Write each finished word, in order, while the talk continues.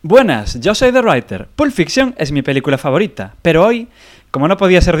Buenas, yo soy The Writer. Pulp Fiction es mi película favorita, pero hoy, como no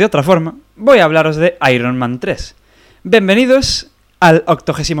podía ser de otra forma, voy a hablaros de Iron Man 3. Bienvenidos al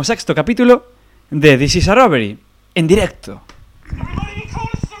 86º capítulo de This is a Robbery, en directo.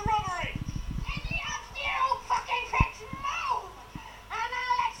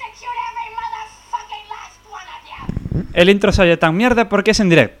 El intro se oye tan mierda porque es en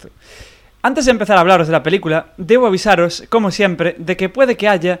directo. Antes de empezar a hablaros de la película, debo avisaros, como siempre, de que puede que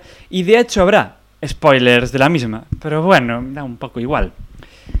haya, y de hecho habrá, spoilers de la misma. Pero bueno, da un poco igual.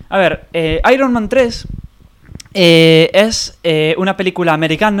 A ver, Iron Man 3 es una película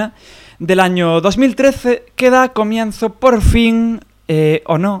americana del año 2013 que da comienzo por fin,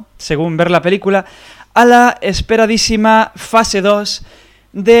 o no, según ver la película, a la esperadísima fase 2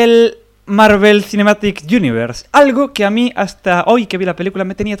 del Marvel Cinematic Universe. Algo que a mí hasta hoy que vi la película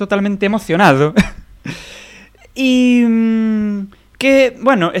me tenía totalmente emocionado. Y que,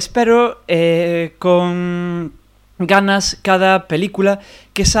 bueno, espero con ganas cada película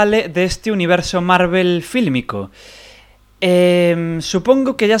que sale de este universo Marvel fílmico.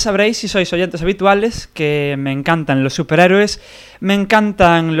 Supongo que ya sabréis, si sois oyentes habituales, que me encantan los superhéroes, me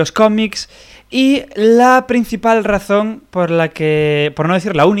encantan los cómics. Y la principal razón por la que, por no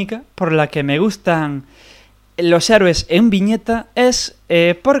decir la única, por la que me gustan los héroes en viñeta es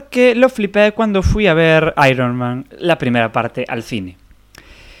porque lo flipé cuando fui a ver Iron Man, la primera parte, al cine.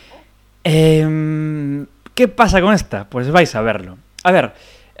 ¿Qué pasa con esta? Pues vais a verlo. A ver,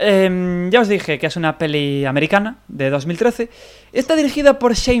 ya os dije que es una peli americana de 2013. Está dirigida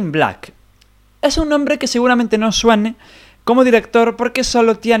por Shane Black. Es un nombre que seguramente no os suene como director porque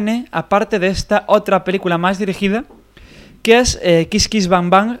solo tiene, aparte de esta, otra película más dirigida, que es Kiss Kiss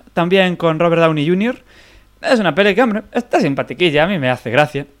Bang Bang, también con Robert Downey Jr. Es una peli que, hombre, está simpatiquilla, a mí me hace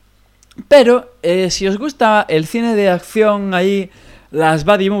gracia. Pero, si os gusta el cine de acción, ahí, las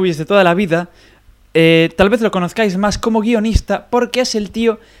buddy movies de toda la vida, tal vez lo conozcáis más como guionista, porque es el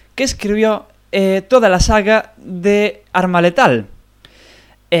tío que escribió toda la saga de Arma Letal.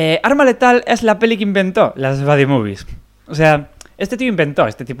 Arma Letal es la peli que inventó las buddy movies. O sea, este tío inventó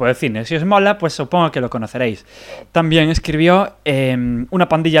este tipo de cine. Si os mola, pues supongo que lo conoceréis. También escribió Una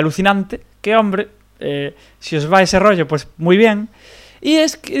pandilla alucinante, que hombre, si os va ese rollo, pues muy bien. Y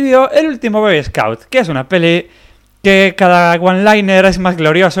escribió El último Boy Scout, que es una peli que cada one-liner es más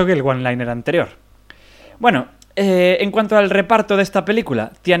glorioso que el one-liner anterior. Bueno, en cuanto al reparto de esta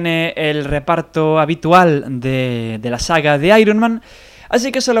película, tiene el reparto habitual de la saga de Iron Man,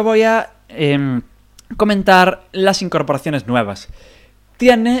 así que solo voy a comentar las incorporaciones nuevas.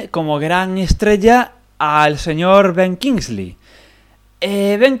 Tiene como gran estrella al señor Ben Kingsley.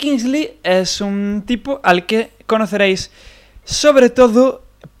 Ben Kingsley es un tipo al que conoceréis sobre todo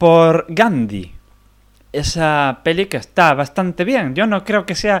por Gandhi. Esa peli que está bastante bien. Yo no creo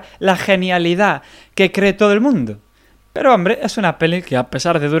que sea la genialidad que cree todo el mundo. Pero hombre, es una peli que a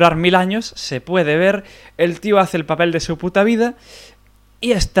pesar de durar 1000 años, se puede ver. El tío hace el papel de su puta vida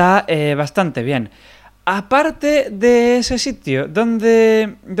y está bastante bien. Aparte de ese sitio,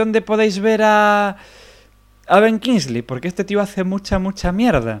 donde podéis ver a Ben Kingsley, porque este tío hace mucha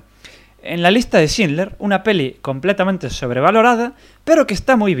mierda. En la lista de Schindler, una peli completamente sobrevalorada, pero que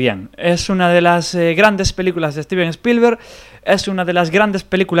está muy bien. Es una de las grandes películas de Steven Spielberg, es una de las grandes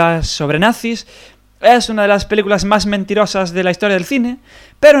películas sobre nazis, es una de las películas más mentirosas de la historia del cine,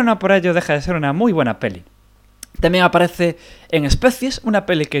 pero no por ello deja de ser una muy buena peli. También aparece en Especies, una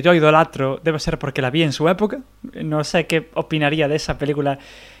peli que yo idolatro, debe ser porque la vi en su época. No sé qué opinaría de esa película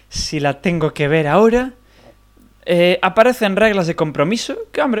si la tengo que ver ahora. Aparece en Reglas de Compromiso,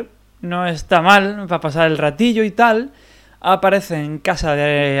 que hombre, no está mal, va a pasar el ratillo y tal. Aparece en Casa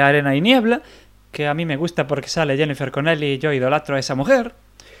de Arena y Niebla, que a mí me gusta porque sale Jennifer Connelly y yo idolatro a esa mujer.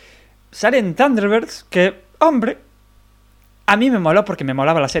 Sale en Thunderbirds, que, hombre, a mí me moló porque me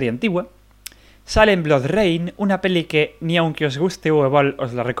molaba la serie antigua. Sale en Blood Rain, una peli que ni aunque os guste Uwe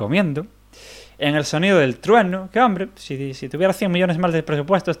os la recomiendo. En El sonido del trueno, que hombre, si tuviera 100 millones más de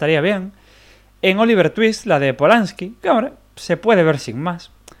presupuesto estaría bien. En Oliver Twist, la de Polanski, que hombre, se puede ver sin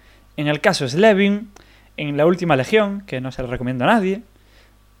más. En El caso Slevin, en La última legión, que no se la recomiendo a nadie.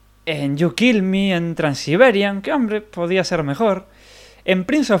 En You Kill Me, en Transiberian, que hombre, podía ser mejor. En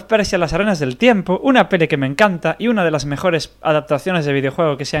Prince of Persia, Las arenas del tiempo, una peli que me encanta y una de las mejores adaptaciones de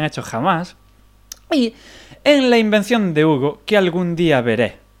videojuego que se han hecho jamás. Y en La invención de Hugo, que algún día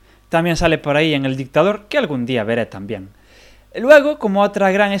veré. También sale por ahí en El dictador, que algún día veré también. Luego, como otra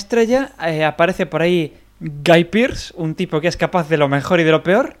gran estrella, aparece por ahí Guy Pearce, un tipo que es capaz de lo mejor y de lo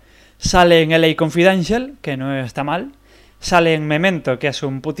peor. Sale en LA Confidential, que no está mal. Sale en Memento, que es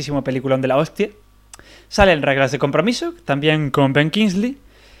un putísimo peliculón de la hostia. Sale en Reglas de Compromiso, también con Ben Kingsley.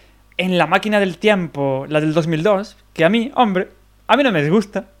 en La máquina del tiempo, la del 2002, que a mí, hombre, a mí no me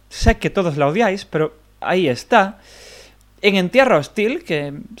disgusta. Sé que todos la odiáis, pero ahí está. En Tierra Hostil,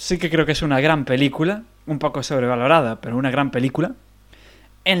 que sí que creo que es una gran película, un poco sobrevalorada, pero una gran película.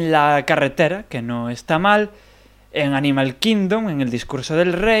 En La carretera, que no está mal. En Animal Kingdom, en El discurso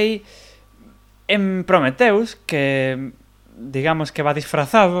del rey. En Prometheus, que digamos que va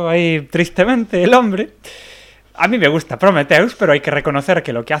disfrazado ahí tristemente el hombre. A mí me gusta Prometheus, pero hay que reconocer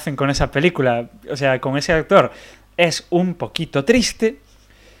que lo que hacen con esa película, o sea, con ese actor, es un poquito triste.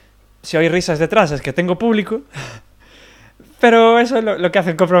 Si oís risas detrás es que tengo público. Pero eso es lo que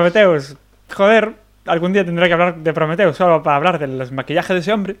hacen con Prometheus. Joder, algún día tendré que hablar de Prometheus solo para hablar del maquillaje de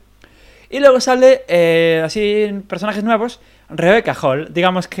ese hombre. Y luego sale, así, personajes nuevos, Rebecca Hall.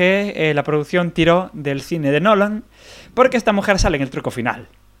 Digamos que la producción tiró del cine de Nolan, porque esta mujer sale en el truco final.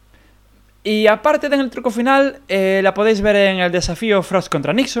 Y aparte de en el truco final, la podéis ver en el desafío Frost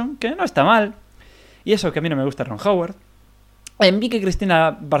contra Nixon, que no está mal. Y eso que a mí no me gusta Ron Howard. En Vicky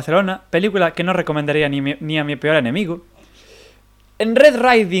Cristina Barcelona, película que no recomendaría ni a mi peor enemigo. En Red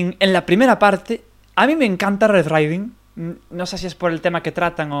Riding, en la primera parte, a mí me encanta Red Riding. No sé si es por el tema que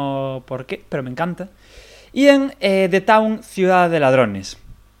tratan o por qué, pero me encanta. Y en The Town, Ciudad de Ladrones.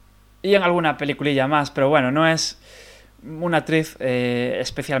 Y en alguna peliculilla más, pero bueno, no es una actriz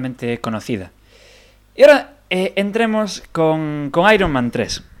especialmente conocida. Y ahora entremos con Iron Man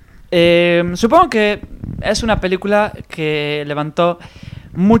 3. Supongo que es una película que levantó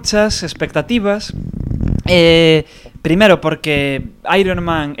muchas expectativas. Primero porque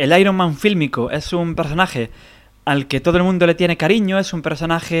el Iron Man fílmico es un personaje al que todo el mundo le tiene cariño, es un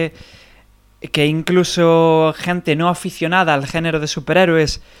personaje que incluso gente no aficionada al género de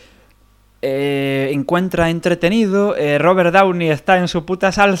superhéroes encuentra entretenido. Robert Downey está en su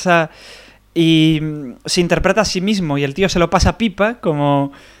puta salsa y se interpreta a sí mismo y el tío se lo pasa pipa,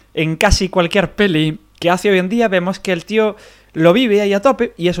 como en casi cualquier peli que hace hoy en día. Vemos que el tío lo vive ahí a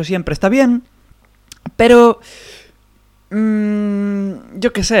tope y eso siempre está bien, pero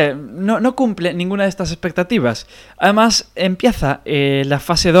yo qué sé, no cumple ninguna de estas expectativas. Además empieza la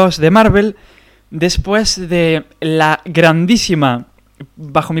fase 2 de Marvel después de la grandísima,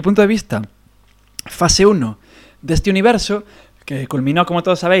 bajo mi punto de vista, fase 1 de este universo, que culminó, como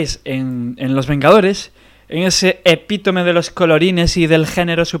todos sabéis, en Los Vengadores, en ese epítome de los colorines y del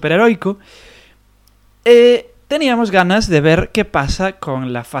género superheroico. Teníamos ganas de ver qué pasa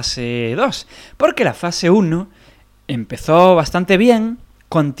con la fase 2, porque la fase 1 empezó bastante bien,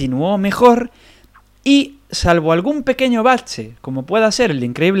 continuó mejor y, salvo algún pequeño bache, como pueda ser El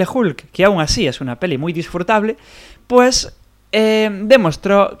Increíble Hulk, que aún así es una peli muy disfrutable, pues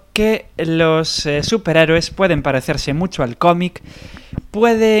demostró que los superhéroes pueden parecerse mucho al cómic,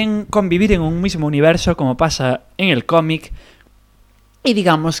 pueden convivir en un mismo universo como pasa en el cómic, y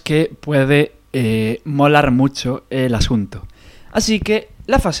digamos que puede molar mucho el asunto. Así que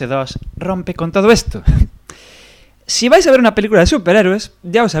la fase 2 rompe con todo esto. Si vais a ver una película de superhéroes,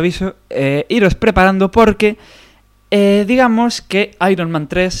 ya os aviso, iros preparando porque digamos que Iron Man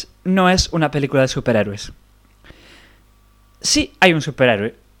 3 no es una película de superhéroes. Sí hay un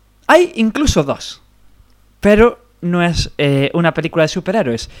superhéroe, hay incluso dos, pero no es una película de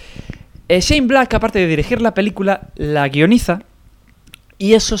superhéroes. Shane Black, aparte de dirigir la película, la guioniza,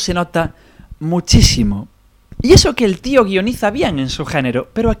 y eso se nota muchísimo. Y eso que el tío guioniza bien en su género,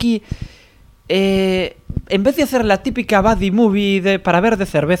 pero aquí en vez de hacer la típica buddy movie para ver de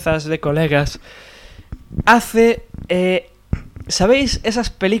cervezas de colegas, hace, ¿sabéis? Esas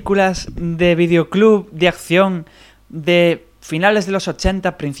películas de videoclub, de acción, de finales de los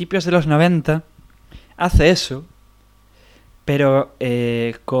 80, principios de los 90. Hace eso, pero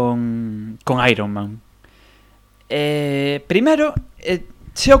con Iron Man. Primero,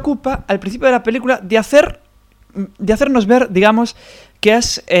 se ocupa al principio de la película de hacernos ver, digamos, que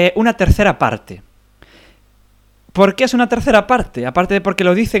es una tercera parte. ¿Por qué es una tercera parte? Aparte de porque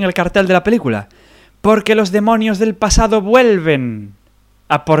lo dice en el cartel de la película. Porque los demonios del pasado vuelven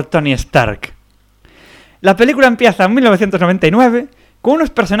a por Tony Stark. La película empieza en 1999 con unos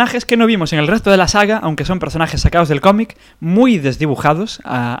personajes que no vimos en el resto de la saga, aunque son personajes sacados del cómic, muy desdibujados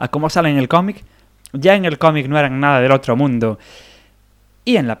a cómo salen en el cómic. Ya en el cómic no eran nada del otro mundo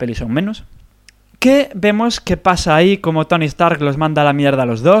y en la peli son menos. Que vemos que pasa ahí, como Tony Stark los manda a la mierda a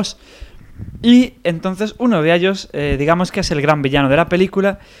los dos. Y entonces uno de ellos, digamos que es el gran villano de la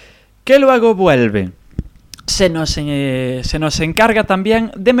película, que luego vuelve. Se nos encarga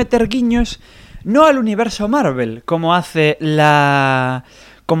también de meter guiños, no al universo Marvel, como hacen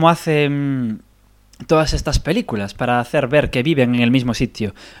todas estas películas, para hacer ver que viven en el mismo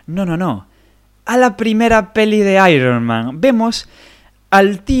sitio. No. A la primera peli de Iron Man. Vemos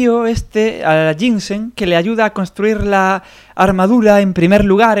al tío a Jensen, que le ayuda a construir la armadura en primer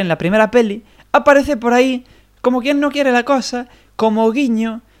lugar en la primera peli, aparece por ahí como quien no quiere la cosa, como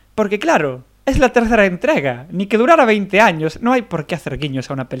guiño, porque claro, es la tercera entrega, ni que durara 20 años, no hay por qué hacer guiños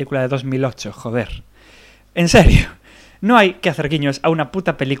a una película de 2008, joder. En serio, no hay que hacer guiños a una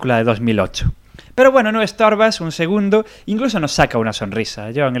puta película de 2008. Pero bueno, no estorbas un segundo, incluso nos saca una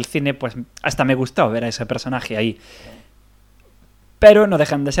sonrisa. Yo en el cine, pues, hasta me gustó ver a ese personaje ahí. Pero no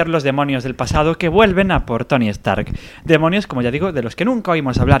dejan de ser los demonios del pasado que vuelven a por Tony Stark. Demonios, como ya digo, de los que nunca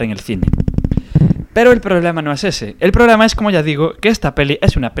oímos hablar en el cine. Pero el problema no es ese. El problema es, como ya digo, que esta peli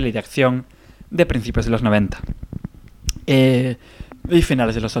es una peli de acción de principios de los 90. Y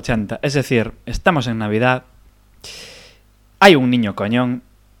finales de los 80. Es decir, estamos en Navidad, hay un niño coñón,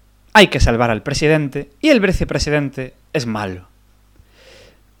 hay que salvar al presidente y el vicepresidente es malo.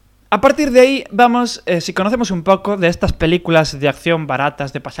 A partir de ahí vamos, si conocemos un poco de estas películas de acción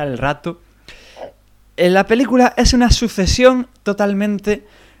baratas de pasar el rato, la película es una sucesión totalmente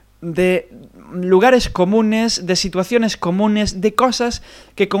de lugares comunes, de situaciones comunes, de cosas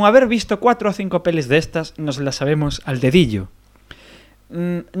que con haber visto 4 o 5 pelis de estas nos las sabemos al dedillo.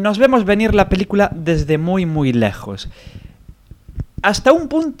 Nos vemos venir la película desde muy muy lejos. Hasta un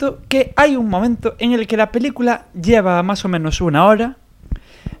punto que hay un momento en el que la película lleva más o menos 1 hora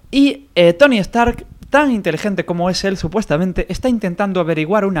y Tony Stark, tan inteligente como es él supuestamente, está intentando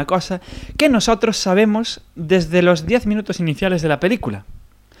averiguar una cosa que nosotros sabemos desde los 10 minutos iniciales de la película.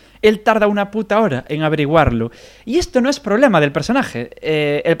 Él tarda una puta hora en averiguarlo. Y esto no es problema del personaje.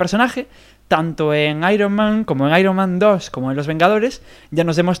 El personaje, tanto en Iron Man como en Iron Man 2 como en Los Vengadores, ya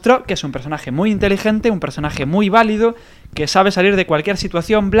nos demostró que es un personaje muy inteligente, un personaje muy válido, que sabe salir de cualquier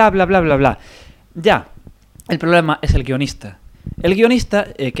situación, bla, bla, bla, bla, bla. Ya, el problema es el guionista. El guionista,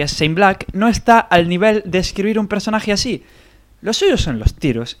 que es Shane Black, no está al nivel de escribir un personaje así. Los suyos son los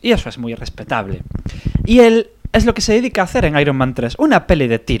tiros, y eso es muy respetable. Y él es lo que se dedica a hacer en Iron Man 3, una peli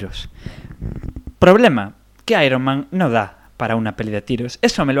de tiros. Problema, que Iron Man no da para una peli de tiros.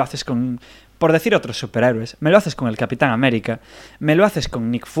 Eso me lo haces con, por decir otros superhéroes, me lo haces con el Capitán América, me lo haces con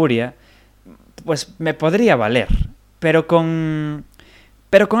Nick Furia, pues me podría valer. Pero con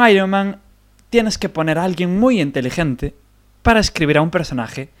Iron Man tienes que poner a alguien muy inteligente para escribir a un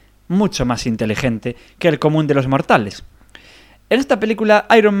personaje mucho más inteligente que el común de los mortales. En esta película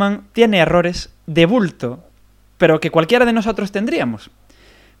Iron Man tiene errores de bulto, pero que cualquiera de nosotros tendríamos.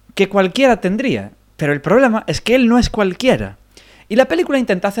 Que cualquiera tendría. Pero el problema es que él no es cualquiera. Y la película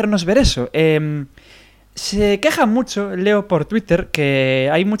intenta hacernos ver eso. Se queja mucho, leo por Twitter, que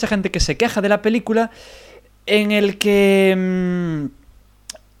hay mucha gente que se queja de la película en el que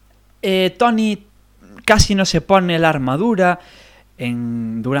Tony casi no se pone la armadura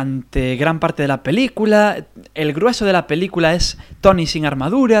durante gran parte de la película. El grueso de la película es Tony sin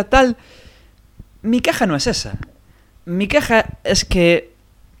armadura, tal. Mi queja no es esa. Mi queja es que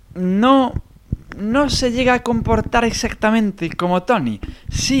no se llega a comportar exactamente como Tony.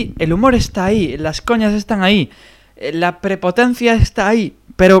 Sí, el humor está ahí, las coñas están ahí, la prepotencia está ahí,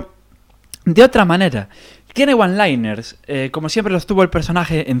 pero de otra manera. Tiene one-liners, como siempre los tuvo el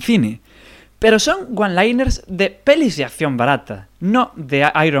personaje en cine. Pero son one-liners de pelis de acción barata, no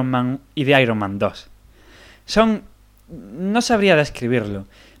de Iron Man y de Iron Man 2. No sabría describirlo.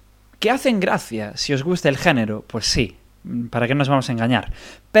 ¿Que hacen gracia si os gusta el género? Pues sí, ¿para qué nos vamos a engañar?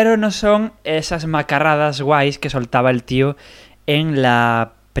 Pero no son esas macarradas guays que soltaba el tío en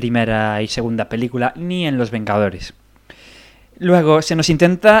la primera y segunda película, ni en Los Vengadores. Luego se nos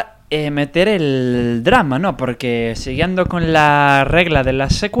intenta meter el drama, ¿no? Porque siguiendo con la regla de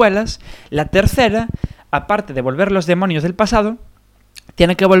las secuelas, la tercera, aparte de volver los demonios del pasado,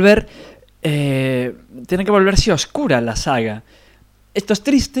 tiene que volverse oscura la saga. Esto es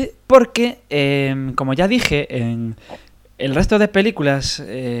triste porque, como ya dije, en el resto de películas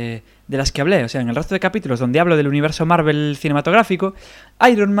de las que hablé, o sea, en el resto de capítulos donde hablo del universo Marvel cinematográfico,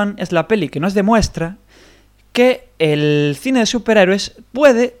 Iron Man es la peli que nos demuestra que el cine de superhéroes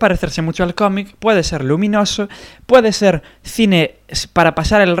puede parecerse mucho al cómic, puede ser luminoso, puede ser cine para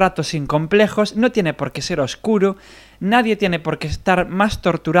pasar el rato sin complejos, no tiene por qué ser oscuro, nadie tiene por qué estar más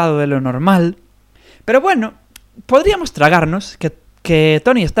torturado de lo normal. Pero bueno, podríamos tragarnos que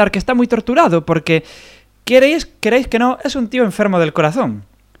Tony Stark está muy torturado porque, queréis que no, es un tío enfermo del corazón.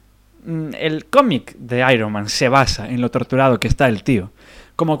 El cómic de Iron Man se basa en lo torturado que está el tío,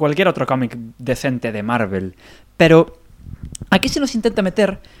 como cualquier otro cómic decente de Marvel. Pero aquí se nos intenta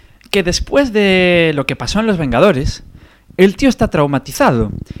meter que después de lo que pasó en Los Vengadores, el tío está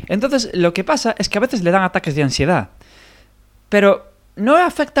traumatizado. Entonces lo que pasa es que a veces le dan ataques de ansiedad. Pero no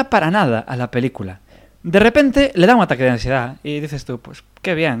afecta para nada a la película. De repente le da un ataque de ansiedad y dices tú, pues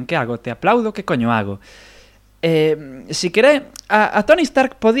qué bien, ¿qué hago? ¿Te aplaudo? ¿Qué coño hago? Si queréis, a Tony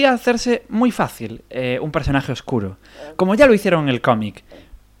Stark podía hacerse muy fácil un personaje oscuro, como ya lo hicieron en el cómic.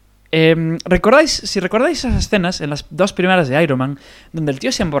 Si recordáis esas escenas en las 2 primeras de Iron Man, donde el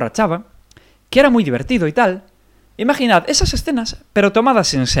tío se emborrachaba, que era muy divertido y tal, imaginad esas escenas, pero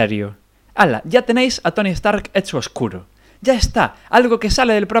tomadas en serio. ¡Hala! Ya tenéis a Tony Stark hecho oscuro. Ya está, algo que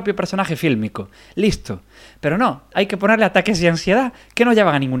sale del propio personaje fílmico. Listo. Pero no, hay que ponerle ataques de ansiedad que no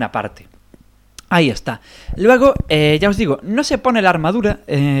llevan a ninguna parte. Ahí está. Luego, ya os digo, no se pone la armadura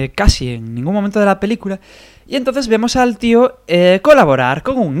casi en ningún momento de la película. Y entonces vemos al tío colaborar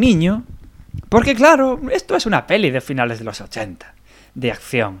con un niño. Porque claro, esto es una peli de finales de los 80. De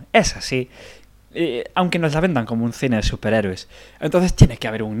acción. Es así. Aunque nos la vendan como un cine de superhéroes. Entonces tiene que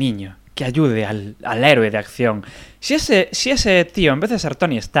haber un niño que ayude al héroe de acción. Si ese tío, en vez de ser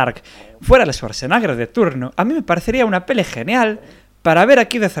Tony Stark, fuera el Schwarzenegger de turno, a mí me parecería una peli genial para ver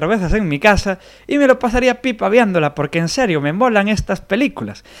aquí de cervezas en mi casa y me lo pasaría pipa viéndola, porque en serio me molan estas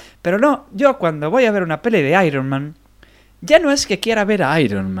películas. Pero no, yo cuando voy a ver una peli de Iron Man, ya no es que quiera ver a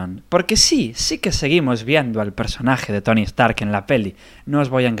Iron Man, porque sí que seguimos viendo al personaje de Tony Stark en la peli, no os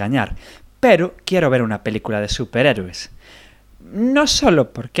voy a engañar, pero quiero ver una película de superhéroes. No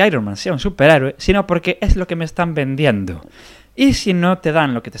solo porque Iron Man sea un superhéroe, sino porque es lo que me están vendiendo. Y si no te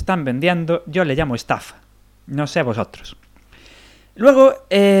dan lo que te están vendiendo, yo le llamo estafa. No sé vosotros. Luego,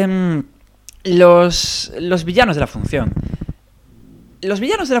 los villanos de la función. Los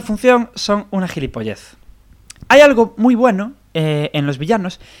villanos de la función son una gilipollez. Hay algo muy bueno en los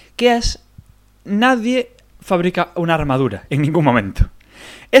villanos, que es: nadie fabrica una armadura en ningún momento.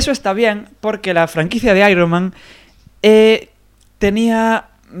 Eso está bien porque la franquicia de Iron Man tenía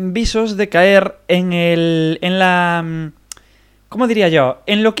visos de caer en la... ¿Cómo diría yo?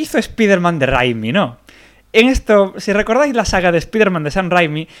 En lo que hizo Spider-Man de Raimi, ¿no? En esto, si recordáis la saga de Spider-Man de Sam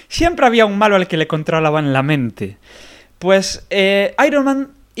Raimi, siempre había un malo al que le controlaban la mente. Pues Iron Man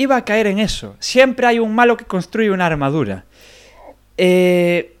iba a caer en eso. Siempre hay un malo que construye una armadura.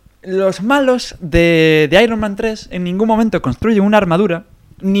 Los malos de Iron Man 3 en ningún momento construyen una armadura,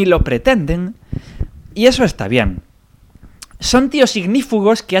 ni lo pretenden, y eso está bien. Son tíos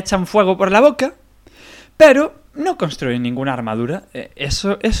ignífugos que echan fuego por la boca, pero no construyen ninguna armadura.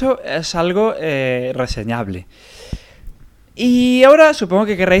 Eso es algo reseñable. Y ahora supongo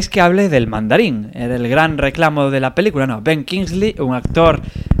que querréis que hable del Mandarín, del gran reclamo de la película. No, Ben Kingsley, un actor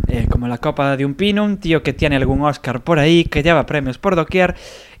como la copa de un pino, un tío que tiene algún Oscar por ahí, que lleva premios por doquier,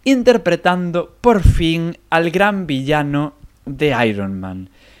 interpretando por fin al gran villano de Iron Man.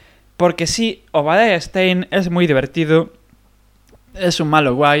 Porque sí, Obadiah Stane es muy divertido, es un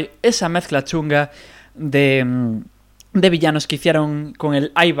malo guay, esa mezcla chunga de villanos que hicieron con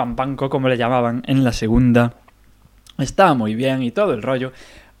el Ivan Banco, como le llamaban en la segunda, estaba muy bien y todo el rollo,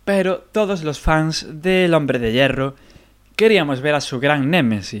 pero todos los fans del Hombre de Hierro queríamos ver a su gran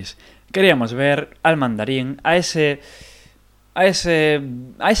némesis, queríamos ver al Mandarín, a esa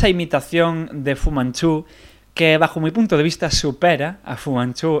imitación de Fu Manchu, que bajo mi punto de vista supera a Fu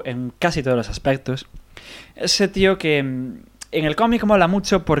Manchu en casi todos los aspectos. Ese tío que en el cómic mola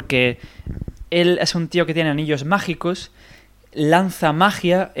mucho porque él es un tío que tiene anillos mágicos, lanza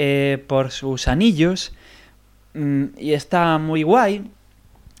magia por sus anillos y está muy guay.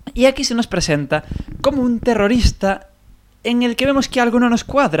 Y aquí se nos presenta como un terrorista en el que vemos que algo no nos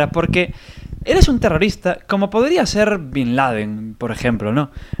cuadra, porque eres un terrorista como podría ser Bin Laden, por ejemplo,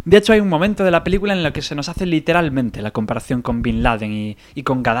 ¿no? De hecho, hay un momento de la película en el que se nos hace literalmente la comparación con Bin Laden y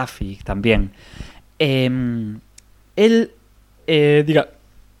con Gaddafi también.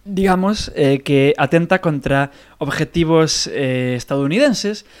 Digamos que atenta contra objetivos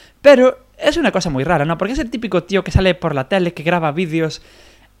estadounidenses, pero es una cosa muy rara, ¿no? Porque es el típico tío que sale por la tele, que graba vídeos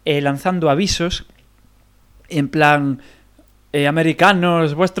lanzando avisos en plan...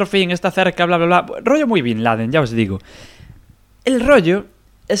 americanos, vuestro fin está cerca, bla, bla, bla. Rollo muy Bin Laden, ya os digo. El rollo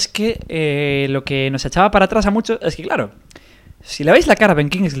es que lo que nos echaba para atrás a muchos es que, claro, si le veis la cara a Ben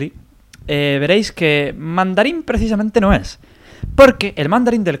Kingsley, veréis que Mandarín precisamente no es. Porque el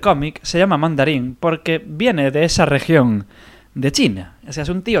Mandarín del cómic se llama Mandarín porque viene de esa región de China. O sea, es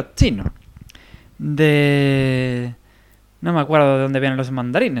un tío chino. No me acuerdo de dónde vienen los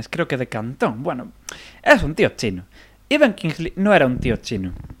mandarines, creo que de Cantón. Bueno, es un tío chino. Y Ben Kingsley no era un tío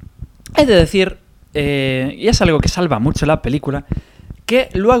chino. He de decir, y es algo que salva mucho la película, que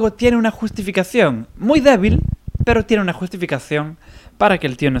luego tiene una justificación muy débil, pero tiene una justificación para que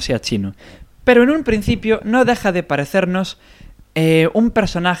el tío no sea chino. Pero en un principio no deja de parecernos un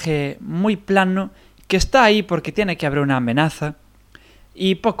personaje muy plano que está ahí porque tiene que haber una amenaza.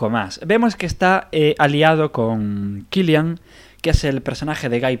 y poco más. Vemos que está aliado con Killian, que es el personaje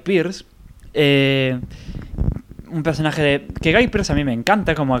de Guy Pearce. Un personaje que Guy Pearce a mí me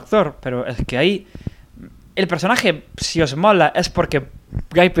encanta como actor, pero es que ahí el personaje, si os mola, es porque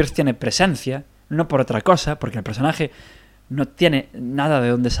Guy Pearce tiene presencia, no por otra cosa, porque el personaje no tiene nada de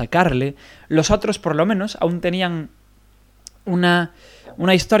dónde sacarle. Los otros, por lo menos, aún tenían una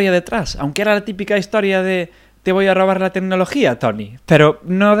historia detrás, aunque era la típica historia de te voy a robar la tecnología, Tony, pero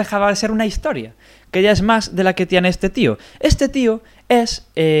no dejaba de ser una historia, que ya es más de la que tiene este tío. Este tío es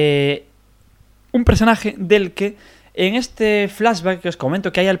un personaje del que en este flashback que os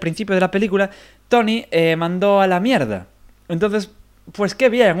comento que hay al principio de la película, Tony mandó a la mierda. Entonces, pues qué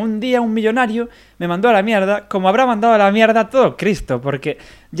bien, un día un millonario me mandó a la mierda, como habrá mandado a la mierda todo Cristo, porque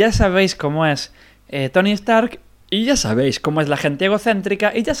ya sabéis cómo es Tony Stark, y ya sabéis cómo es la gente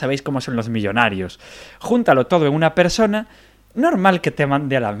egocéntrica, y ya sabéis cómo son los millonarios. Júntalo todo en una persona, normal que te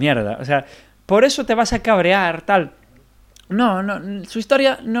mande a la mierda. O sea, por eso te vas a cabrear, tal. No, su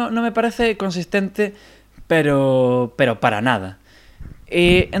historia no me parece consistente, pero para nada.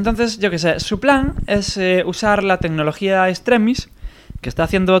 Y entonces, yo qué sé, su plan es usar la tecnología Extremis, que está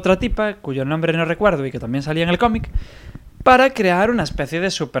haciendo otra tipa, cuyo nombre no recuerdo y que también salía en el cómic, para crear una especie de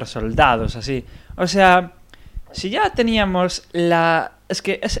super soldados, así. O sea, si ya teníamos la... Es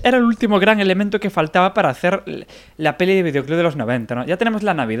que era el último gran elemento que faltaba para hacer la peli de videoclip de los 90, ¿no? Ya tenemos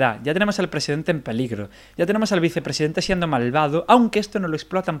la Navidad, ya tenemos al presidente en peligro, ya tenemos al vicepresidente siendo malvado, aunque esto no lo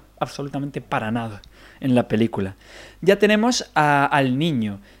explotan absolutamente para nada en la película. Ya tenemos al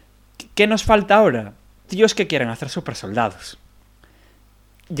niño. ¿Qué nos falta ahora? Tíos que quieren hacer super soldados.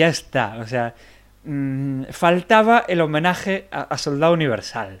 Ya está, o sea, faltaba el homenaje a Soldado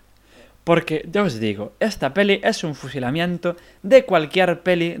Universal. Porque, ya os digo, esta peli es un fusilamiento de cualquier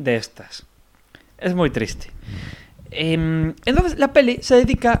peli de estas. Es muy triste. Entonces, la peli se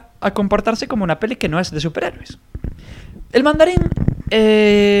dedica a comportarse como una peli que no es de superhéroes. El mandarín,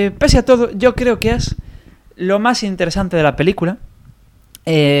 pese a todo, yo creo que es lo más interesante de la película.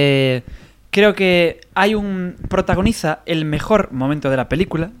 Creo que protagoniza el mejor momento de la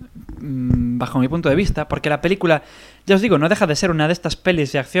película, bajo mi punto de vista, porque la película, ya os digo, no deja de ser una de estas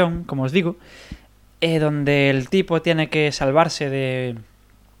pelis de acción, como os digo, donde el tipo tiene que salvarse de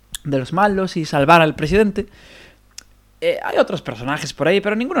los malos y salvar al presidente. Hay otros personajes por ahí,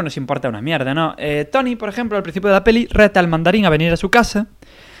 pero ninguno nos importa una mierda, ¿no? Tony, por ejemplo, al principio de la peli, reta al mandarín a venir a su casa,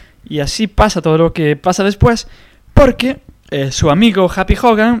 y así pasa todo lo que pasa después, porque su amigo Happy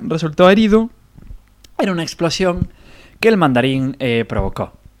Hogan resultó herido en una explosión que el mandarín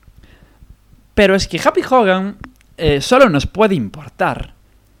provocó. Pero es que Happy Hogan solo nos puede importar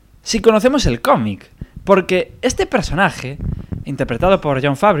si conocemos el cómic, porque este personaje, interpretado por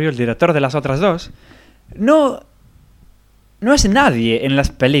Jon Favreau, el director de las otras dos, no es nadie en las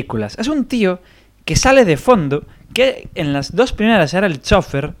películas. Es un tío que sale de fondo, que en las dos primeras era el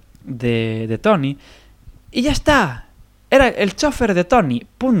chofer de Tony, y ya está. Era el chofer de Tony,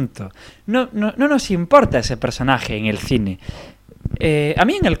 punto. No nos importa ese personaje en el cine. A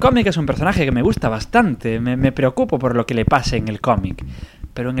mí en el cómic es un personaje que me gusta bastante. Me preocupo por lo que le pase en el cómic.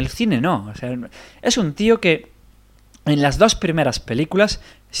 Pero en el cine no. O sea, es un tío que en las dos primeras películas,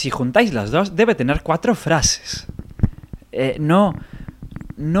 si juntáis las dos, debe tener 4 frases.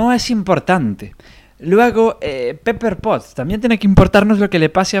 No es importante. Luego, Pepper Potts. También tiene que importarnos lo que le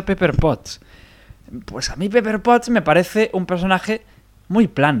pase a Pepper Potts. Pues a mí Pepper Potts me parece un personaje muy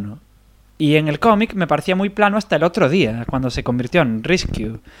plano. Y en el cómic me parecía muy plano hasta el otro día, cuando se convirtió en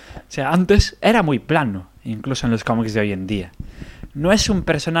Rescue. O sea, antes era muy plano, incluso en los cómics de hoy en día. No es un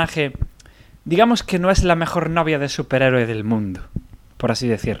personaje... Digamos que no es la mejor novia de superhéroe del mundo, por así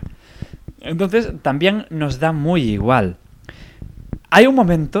decir. Entonces también nos da muy igual. Hay un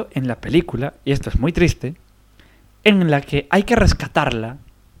momento en la película, y esto es muy triste, en la que hay que rescatarla,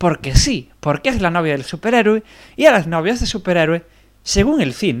 porque sí, porque es la novia del superhéroe, y a las novias de superhéroe, según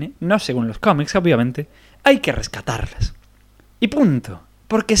el cine, no según los cómics, obviamente, hay que rescatarlas. Y punto.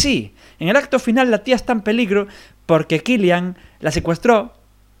 Porque sí, en el acto final la tía está en peligro porque Killian la secuestró,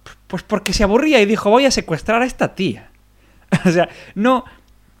 pues porque se aburría y dijo, voy a secuestrar a esta tía. O sea, no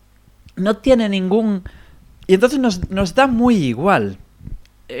tiene ningún... Y entonces nos da muy igual.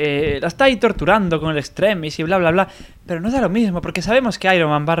 La está ahí torturando con el Extremis y bla, bla, bla. Pero no da lo mismo, porque sabemos que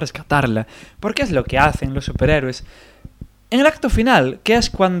Iron Man va a rescatarla. Porque es lo que hacen los superhéroes. En el acto final, que es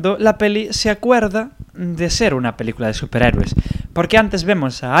cuando la peli se acuerda de ser una película de superhéroes. Porque antes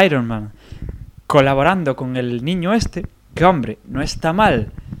vemos a Iron Man colaborando con el niño este, que hombre, no está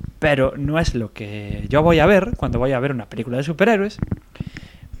mal, pero no es lo que yo voy a ver cuando voy a ver una película de superhéroes.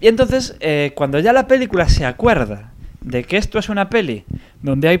 Y entonces, cuando ya la película se acuerda de que esto es una peli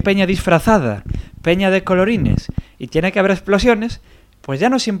donde hay peña disfrazada, peña de colorines y tiene que haber explosiones, pues ya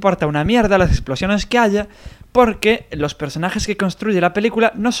nos importa una mierda las explosiones que haya, porque los personajes que construye la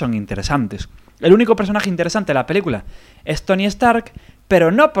película no son interesantes. El único personaje interesante de la película es Tony Stark,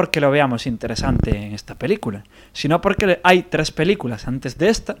 pero no porque lo veamos interesante en esta película, sino porque hay 3 películas antes de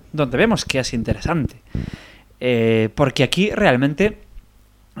esta donde vemos que es interesante. Porque aquí realmente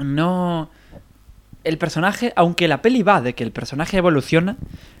no... El personaje, aunque la peli va de que el personaje evoluciona,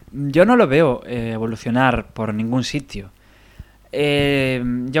 yo no lo veo evolucionar por ningún sitio.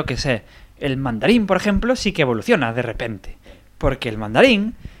 Yo qué sé, el mandarín, por ejemplo, sí que evoluciona de repente, porque el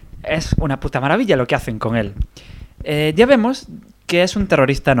mandarín es una puta maravilla lo que hacen con él. Ya vemos que es un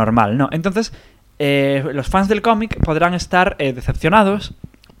terrorista normal, ¿no? Entonces, los fans del cómic podrán estar decepcionados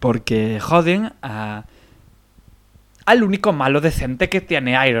porque joden al único malo decente que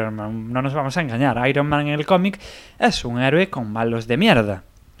tiene Iron Man. No nos vamos a engañar, Iron Man en el cómic es un héroe con malos de mierda.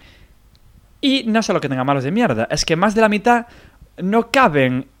 Y no solo que tenga malos de mierda, es que más de la mitad no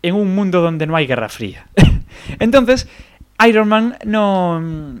caben en un mundo donde no hay Guerra Fría. Entonces, Iron Man no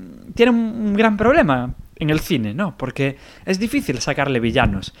tiene un gran problema en el cine, ¿no? Porque es difícil sacarle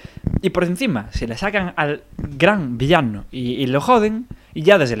villanos. Y por encima, si le sacan al gran villano y lo joden, y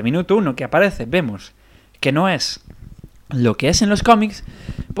ya desde el minuto 1 que aparece vemos que no es lo que es en los cómics,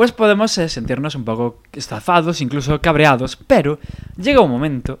 pues podemos sentirnos un poco estafados, incluso cabreados, pero llega un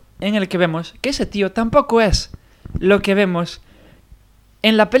momento en el que vemos que ese tío tampoco es lo que vemos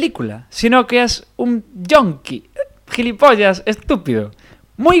en la película, sino que es un yonki, gilipollas, estúpido,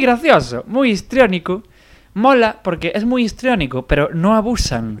 muy gracioso, muy histriónico. Mola porque es muy histriónico, pero no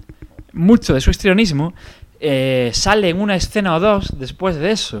abusan mucho de su histrionismo. Sale en una escena o dos después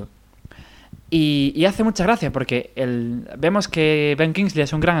de eso. Y hace mucha gracia porque vemos que Ben Kingsley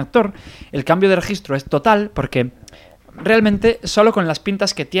es un gran actor. El cambio de registro es total porque realmente solo con las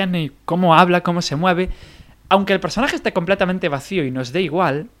pintas que tiene y cómo habla, cómo se mueve, aunque el personaje esté completamente vacío y nos dé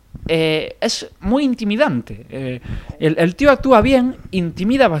igual, es muy intimidante. El tío actúa bien,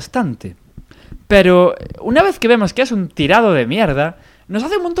 intimida bastante. Pero una vez que vemos que es un tirado de mierda, nos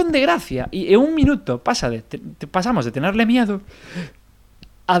hace un montón de gracia. Y en un minuto pasamos de tenerle miedo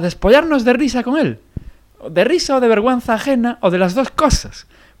a despollarnos de risa con él. De risa o de vergüenza ajena, o de las dos cosas.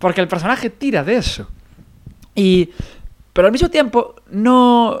 Porque el personaje tira de eso. Pero al mismo tiempo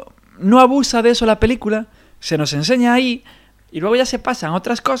no abusa de eso la película. Se nos enseña ahí y luego ya se pasan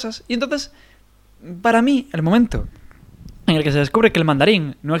otras cosas. Y entonces, para mí, el momento en el que se descubre que el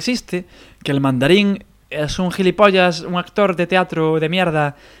mandarín no existe, que el mandarín es un gilipollas, un actor de teatro de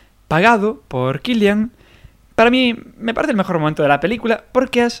mierda pagado por Killian, para mí me parece el mejor momento de la película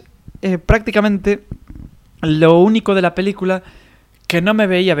porque es prácticamente lo único de la película que no me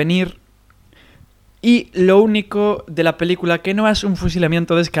veía venir y lo único de la película que no es un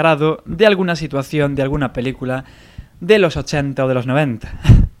fusilamiento descarado de alguna situación, de alguna película de los 80 o de los 90,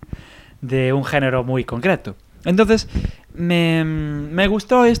 de un género muy concreto. Entonces, me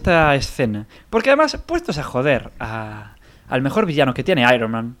gustó esta escena. Porque además, puestos a joder al mejor villano que tiene Iron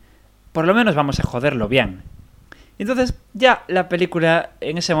Man, por lo menos vamos a joderlo bien. Entonces, ya la película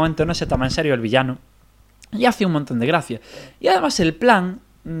en ese momento no se toma en serio el villano y hace un montón de gracia. Y además el plan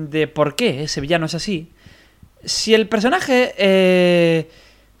de por qué ese villano es así, si el personaje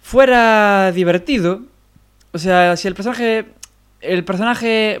fuera divertido, o sea, si el personaje,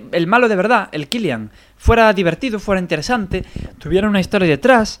 el malo de verdad, el Killian, fuera divertido, fuera interesante, tuviera una historia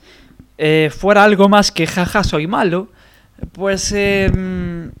detrás, fuera algo más que jaja soy malo, pues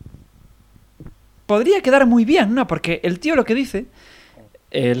podría quedar muy bien, ¿no? Porque el tío lo que dice,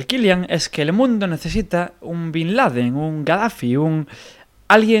 el Killian, es que el mundo necesita un Bin Laden, un Gaddafi,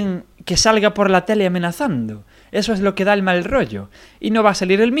 alguien que salga por la tele amenazando. Eso es lo que da el mal rollo. Y no va a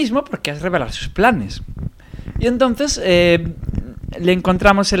salir él mismo porque es revelar sus planes. Y entonces le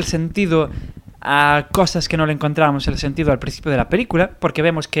encontramos el sentido a cosas que no le encontrábamos el sentido al principio de la película, porque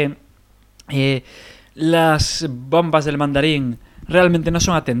vemos que las bombas del mandarín realmente no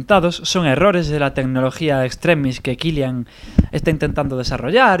son atentados, son errores de la tecnología extremis que Killian está intentando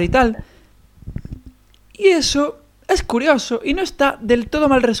desarrollar y tal. Y eso es curioso y no está del todo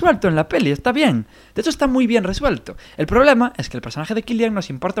mal resuelto en la peli, está bien. De hecho está muy bien resuelto. El problema es que el personaje de Killian nos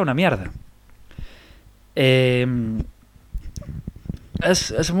importa una mierda. Es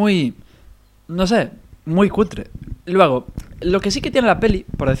muy, no sé, muy cutre. Luego, lo que sí que tiene la peli,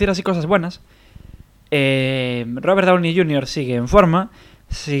 por decir así cosas buenas, Robert Downey Jr. sigue en forma,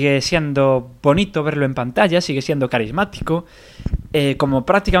 sigue siendo bonito verlo en pantalla, sigue siendo carismático. Como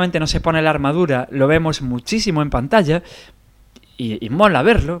prácticamente no se pone la armadura, lo vemos muchísimo en pantalla. y mola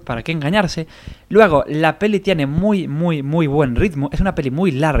verlo, para qué engañarse. Luego, la peli tiene muy, muy, muy buen ritmo. Es una peli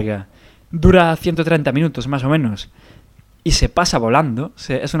muy larga. Dura 130 minutos, más o menos. Y se pasa volando.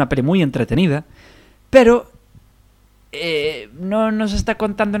 Es una peli muy entretenida. Pero no nos está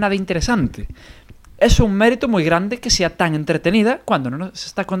contando nada interesante. Es un mérito muy grande que sea tan entretenida cuando no nos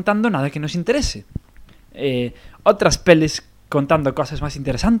está contando nada que nos interese. Otras pelis contando cosas más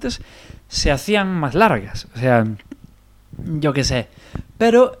interesantes se hacían más largas. O sea, yo qué sé.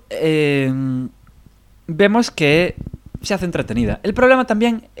 Pero vemos que se hace entretenida. El problema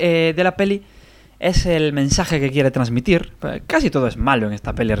también de la peli es el mensaje que quiere transmitir. Casi todo es malo en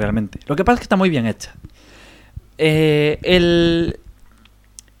esta peli realmente. Lo que pasa es que está muy bien hecha. El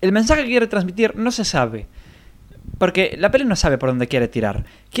mensaje que quiere transmitir no se sabe. Porque la peli no sabe por dónde quiere tirar.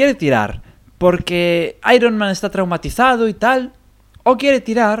 Quiere tirar porque Iron Man está traumatizado y tal. O quiere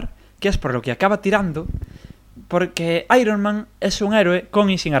tirar, que es por lo que acaba tirando, porque Iron Man es un héroe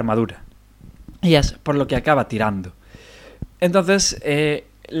con y sin armadura. Y es por lo que acaba tirando. Entonces,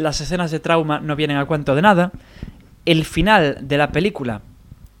 las escenas de trauma no vienen a cuento de nada. El final de la película,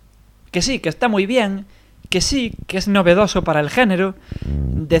 que sí, que está muy bien, que sí, que es novedoso para el género,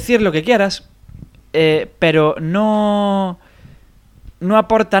 decir lo que quieras, pero no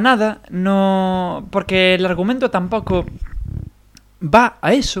aporta nada, porque el argumento tampoco va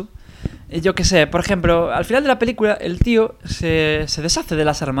a eso. Yo qué sé, por ejemplo, al final de la película el tío se deshace de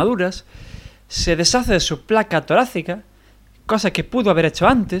las armaduras, se deshace de su placa torácica, cosa que pudo haber hecho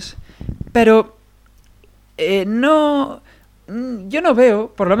antes, pero yo no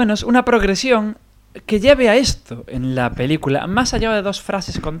veo, por lo menos, una progresión que lleve a esto en la película, más allá de 2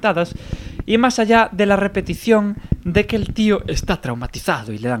 frases contadas y más allá de la repetición de que el tío está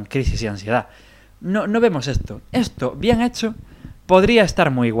traumatizado y le dan crisis y ansiedad. No vemos esto. Esto, bien hecho, podría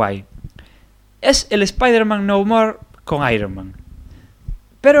estar muy guay. Es el Spider-Man No More con Iron Man.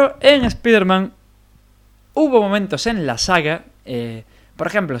 Pero en Spider-Man hubo momentos en la saga, por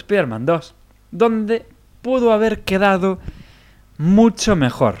ejemplo Spider-Man 2, donde pudo haber quedado mucho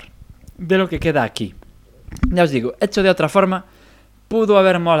mejor de lo que queda aquí. Ya os digo, hecho de otra forma, pudo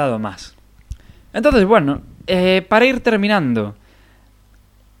haber molado más. Entonces, bueno, para ir terminando,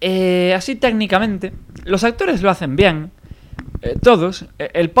 así técnicamente, los actores lo hacen bien, todos.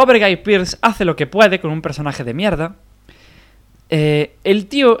 El pobre Guy Pearce hace lo que puede con un personaje de mierda. El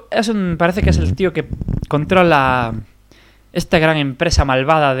tío parece que es el tío que controla esta gran empresa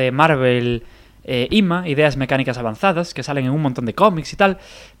malvada de Marvel, IMA, Ideas Mecánicas Avanzadas, que salen en un montón de cómics y tal,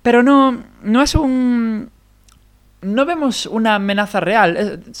 pero no es un... No vemos una amenaza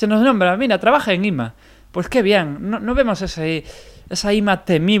real. Se nos nombra, mira, trabaja en IMA. Pues qué bien. No vemos esa IMA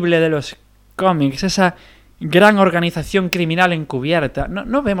temible de los cómics, esa gran organización criminal encubierta.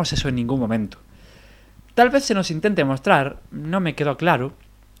 No vemos eso en ningún momento. Tal vez se nos intente mostrar, no me quedó claro,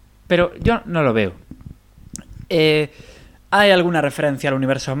 pero yo no lo veo. Hay alguna referencia al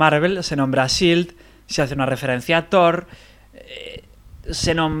universo Marvel, se nombra a S.H.I.E.L.D., se hace una referencia a Thor,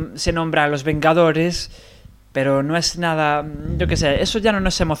 se nombra a los Vengadores, pero no es nada, yo qué sé, eso ya no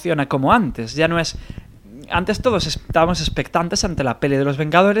nos emociona como antes, ya no es... Antes todos estábamos expectantes ante la peli de los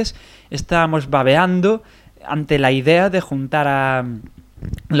Vengadores, estábamos babeando ante la idea de juntar a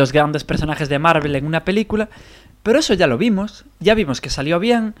los grandes personajes de Marvel en una película, pero eso ya lo vimos, ya vimos que salió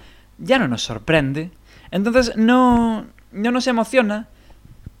bien, ya no nos sorprende. Entonces no nos emociona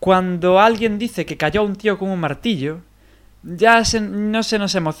cuando alguien dice que cayó un tío con un martillo, no se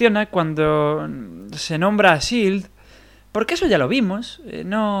nos emociona cuando se nombra a S.H.I.E.L.D., porque eso ya lo vimos.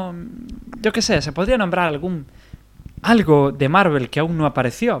 Yo qué sé, se podría nombrar algo de Marvel que aún no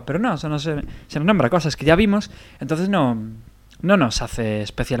apareció, pero no, se nos nombra cosas que ya vimos, entonces no nos hace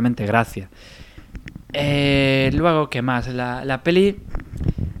especialmente gracia. Luego, ¿qué más? La peli,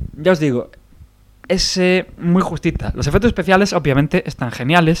 ya os digo, es muy justita. Los efectos especiales obviamente están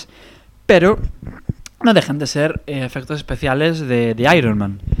geniales, pero no dejan de ser efectos especiales de Iron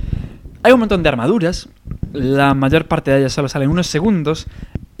Man. Hay un montón de armaduras, la mayor parte de ellas solo salen unos segundos,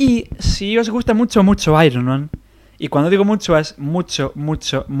 y si os gusta mucho Iron Man, y cuando digo mucho es mucho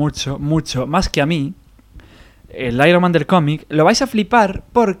más que a mí, el Iron Man del cómic, lo vais a flipar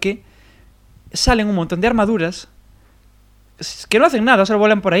porque salen un montón de armaduras que no hacen nada, solo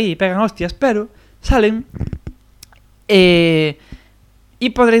vuelan por ahí y pegan hostias, pero salen y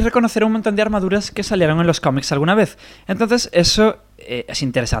podréis reconocer un montón de armaduras que salieron en los cómics alguna vez. Entonces eso es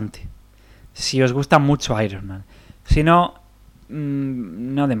interesante si os gusta mucho Iron Man. Si no,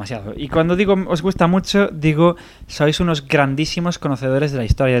 no demasiado. Y cuando digo os gusta mucho, digo sois unos grandísimos conocedores de la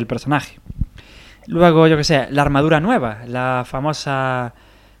historia del personaje. Luego, yo que sé, la armadura nueva, la famosa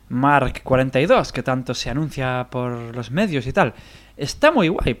Mark 42, que tanto se anuncia por los medios y tal. Está muy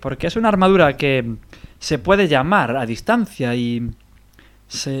guay, porque es una armadura que se puede llamar a distancia y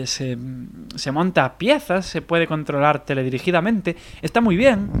se monta a piezas, se puede controlar teledirigidamente. Está muy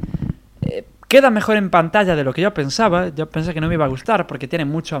bien. Queda mejor en pantalla de lo que yo pensaba. Yo pensé que no me iba a gustar porque tiene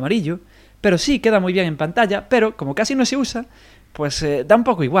mucho amarillo. Pero sí, queda muy bien en pantalla. Pero como casi no se usa, pues da un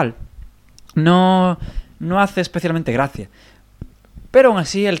poco igual. No hace especialmente gracia. Pero aún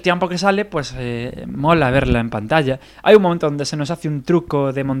así, el tiempo que sale, pues mola verla en pantalla. Hay un momento donde se nos hace un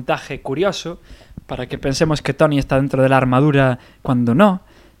truco de montaje curioso para que pensemos que Tony está dentro de la armadura cuando no.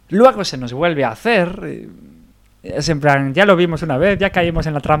 Luego se nos vuelve a hacer. Es en plan, ya lo vimos una vez, ya caímos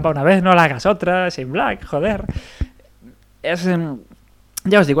en la trampa una vez, no la hagas otra, Shane Black, joder.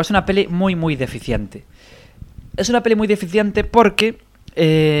 Ya os digo, es una peli muy, muy deficiente. Es una peli muy deficiente porque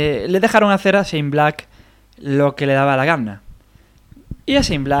le dejaron hacer a Shane Black lo que le daba la gana. Y a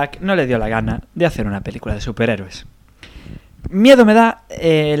Shane Black no le dio la gana de hacer una película de superhéroes. Miedo me da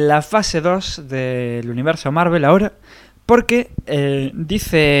la fase 2 del universo Marvel ahora, porque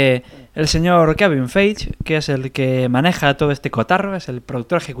dice el señor Kevin Feige, que es el que maneja todo este cotarro, es el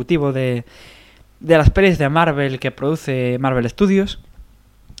productor ejecutivo de las pelis de Marvel que produce Marvel Studios,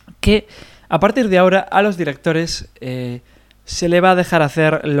 que a partir de ahora a los directores se le va a dejar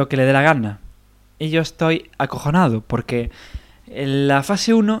hacer lo que le dé la gana. Y yo estoy acojonado, porque en la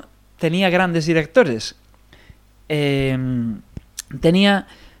fase 1 tenía grandes directores. Tenía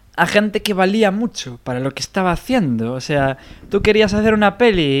a gente que valía mucho para lo que estaba haciendo. O sea, tú querías hacer una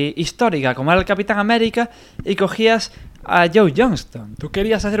peli histórica como era el Capitán América y cogías a Joe Johnston. Tú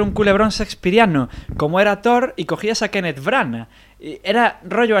querías hacer un culebrón shakespeariano como era Thor y cogías a Kenneth Branagh. Era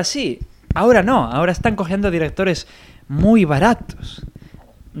rollo así. Ahora no, ahora están cogiendo directores muy baratos.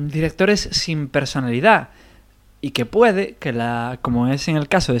 Directores sin personalidad. Y que puede, como es en el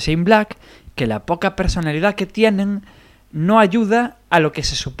caso de Shane Black, que la poca personalidad que tienen no ayuda a lo que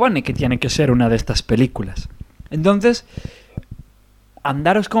se supone que tiene que ser una de estas películas. Entonces,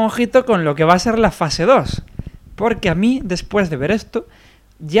 andaros con ojito con lo que va a ser la fase 2. Porque a mí, después de ver esto,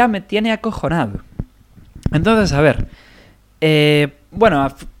 ya me tiene acojonado. Entonces, a ver.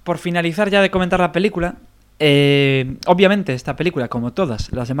 Por finalizar ya de comentar la película, obviamente esta película, como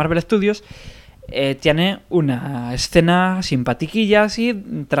todas las de Marvel Studios, tiene una escena simpatiquilla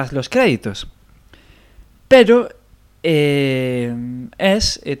así tras los créditos. Pero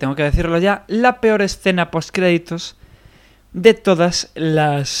tengo que decirlo ya, la peor escena post-créditos de todas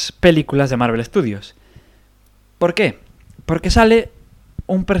las películas de Marvel Studios. ¿Por qué? Porque sale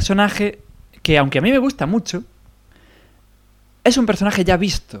un personaje que, aunque a mí me gusta mucho, es un personaje ya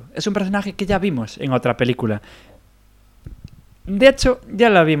visto. Es un personaje que ya vimos en otra película. De hecho, ya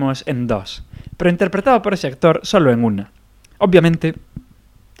la vimos en 2, pero interpretado por ese actor solo en una. Obviamente,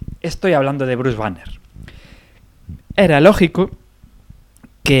 estoy hablando de Bruce Banner. Era lógico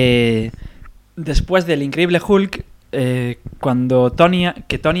que después del Increíble Hulk, cuando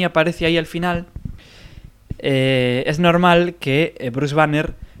Tony aparece ahí al final, es normal que Bruce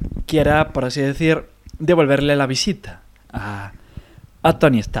Banner quiera, por así decir, devolverle la visita a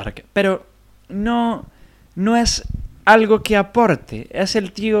Tony Stark. Pero no es algo que aporte. Es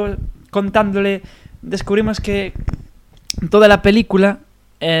el tío contándole. Descubrimos que toda la película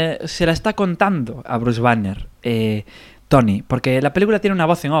se la está contando a Bruce Banner, Tony, porque la película tiene una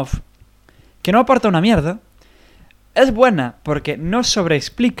voz en off que no aporta una mierda. Es buena porque no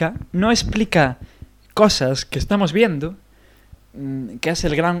sobreexplica, no explica cosas que estamos viendo, que es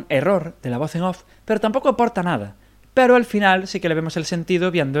el gran error de la voz en off, pero tampoco aporta nada. Pero al final sí que le vemos el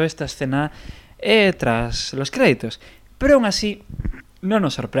sentido viendo esta escena tras los créditos. Pero aún así no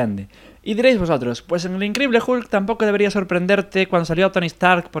nos sorprende. Y diréis vosotros, pues en el Increíble Hulk tampoco debería sorprenderte cuando salió Tony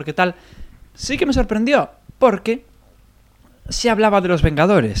Stark, porque tal. Sí que me sorprendió, porque se hablaba de los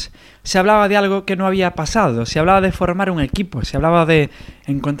Vengadores, se hablaba de algo que no había pasado, se hablaba de formar un equipo, se hablaba de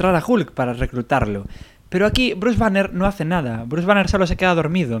encontrar a Hulk para reclutarlo. Pero aquí Bruce Banner no hace nada. Bruce Banner solo se queda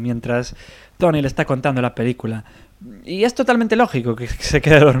dormido mientras Tony le está contando la película. Y es totalmente lógico que se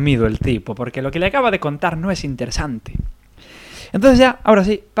quede dormido el tipo, porque lo que le acaba de contar no es interesante. Entonces ya, ahora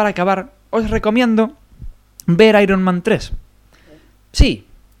sí, para acabar, os recomiendo ver Iron Man 3. Sí.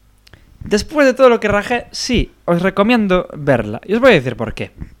 Después de todo lo que rajé, sí, os recomiendo verla. Y os voy a decir por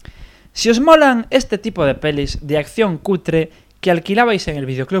qué. Si os molan este tipo de pelis de acción cutre que alquilabais en el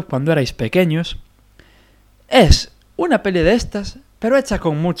videoclub cuando erais pequeños, es una peli de estas, pero hecha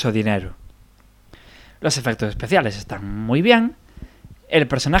con mucho dinero. Los efectos especiales están muy bien. El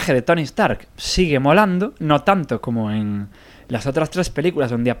personaje de Tony Stark sigue molando, no tanto como en las otras 3 películas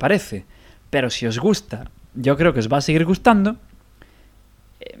donde aparece, pero si os gusta, yo creo que os va a seguir gustando.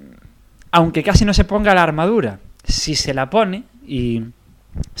 aunque casi no se ponga la armadura, si se la pone y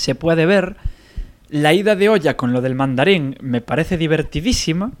se puede ver, la ida de olla con lo del mandarín me parece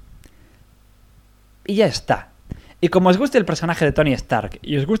divertidísima y ya está. Y como os guste el personaje de Tony Stark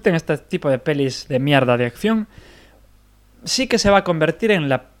y os gusten este tipo de pelis de mierda de acción, sí que se va a convertir en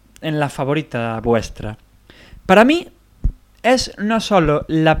la favorita vuestra. Para mí es no solo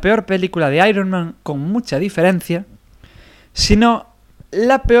la peor película de Iron Man con mucha diferencia, sino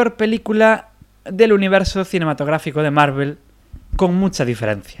la peor película del universo cinematográfico de Marvel con mucha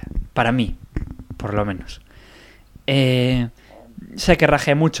diferencia. Para mí, por lo menos. Sé que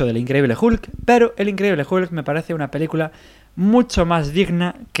rajé mucho del Increíble Hulk, pero el Increíble Hulk me parece una película mucho más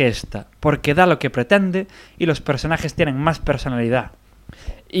digna que esta, porque da lo que pretende y los personajes tienen más personalidad.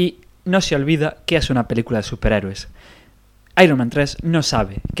 Y no se olvida que es una película de superhéroes. Iron Man 3 no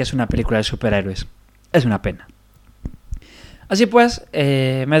sabe que es una película de superhéroes. Es una pena. Así pues,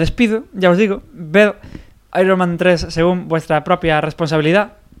 me despido, ya os digo, ved Iron Man 3 según vuestra propia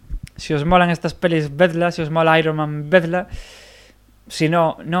responsabilidad. Si os molan estas pelis, vedla. Si os mola Iron Man, vedla. Si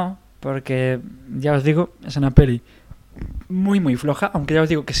no, no, porque ya os digo, es una peli muy, muy floja, aunque ya os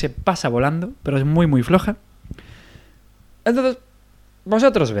digo que se pasa volando, pero es muy, muy floja. Entonces,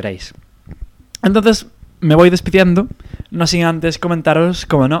 vosotros veréis. Entonces, me voy despidiendo, no sin antes comentaros,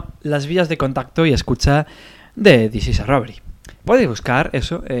 como no, las vías de contacto y escucha de This is a Robbery. Podéis buscar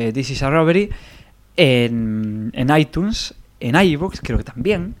eso, This is a Robbery, en iTunes, en iVoox, creo que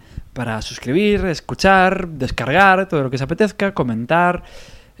también, para suscribir, escuchar, descargar, todo lo que os apetezca, comentar,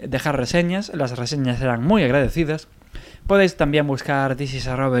 dejar reseñas. Las reseñas serán muy agradecidas. Podéis también buscar This is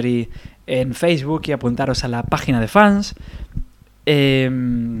a Robbery en Facebook y apuntaros a la página de fans.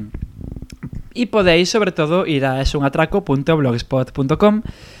 Y podéis, sobre todo, ir a esunatraco.blogspot.com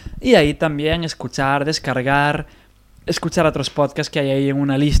y ahí también escuchar, descargar, escuchar otros podcasts que hay ahí en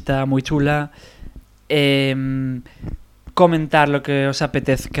una lista muy chula. Comentar lo que os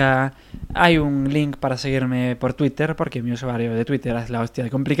apetezca. Hay un link para seguirme por Twitter, porque mi usuario de Twitter es la hostia de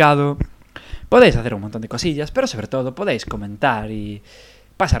complicado. Podéis hacer un montón de cosillas, pero sobre todo podéis comentar y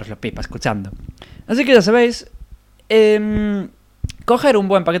pasároslo pipa escuchando. Así que ya sabéis, coger un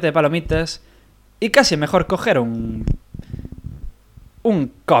buen paquete de palomitas y casi mejor coger un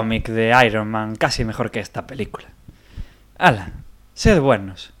cómic de Iron Man, casi mejor que esta película. ¡Hala! Sed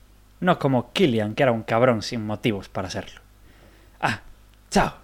buenos. No como Killian, que era un cabrón sin motivos para serlo. ¡Ah! ¡Chao!